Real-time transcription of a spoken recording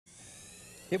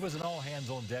It was an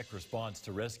all-hands-on-deck response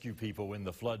to rescue people when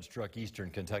the flood struck eastern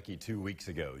Kentucky 2 weeks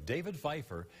ago. David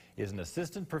Pfeiffer is an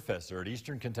assistant professor at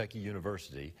Eastern Kentucky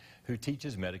University who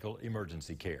teaches medical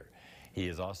emergency care. He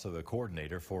is also the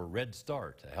coordinator for Red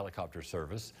Start, a helicopter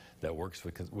service that works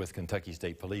with Kentucky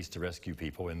State Police to rescue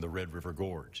people in the Red River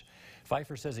Gorge.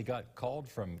 Pfeiffer says he got called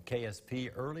from KSP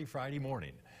early Friday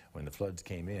morning when the floods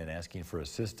came in asking for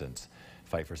assistance.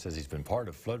 Pfeiffer says he's been part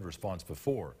of flood response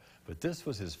before, but this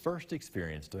was his first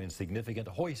experience doing significant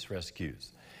hoist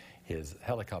rescues. His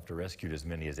helicopter rescued as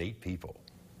many as 8 people.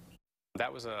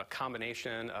 That was a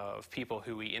combination of people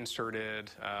who we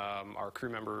inserted, our crew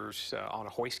members on a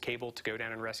hoist cable to go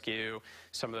down and rescue.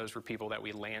 Some of those were people that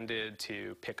we landed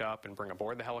to pick up and bring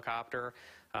aboard the helicopter.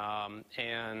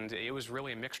 And it was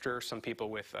really a mixture, some people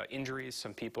with injuries,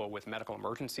 some people with medical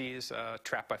emergencies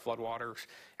trapped by floodwaters,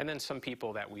 and then some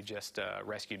people that we just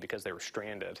rescued because they were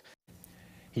stranded.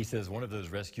 He says one of those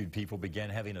rescued people began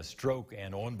having a stroke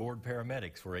and onboard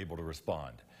paramedics were able to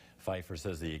respond. Pfeiffer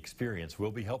says the experience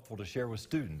will be helpful to share with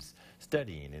students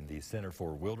studying in the Center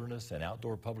for Wilderness and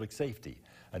Outdoor Public Safety,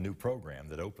 a new program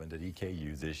that opened at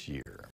EKU this year.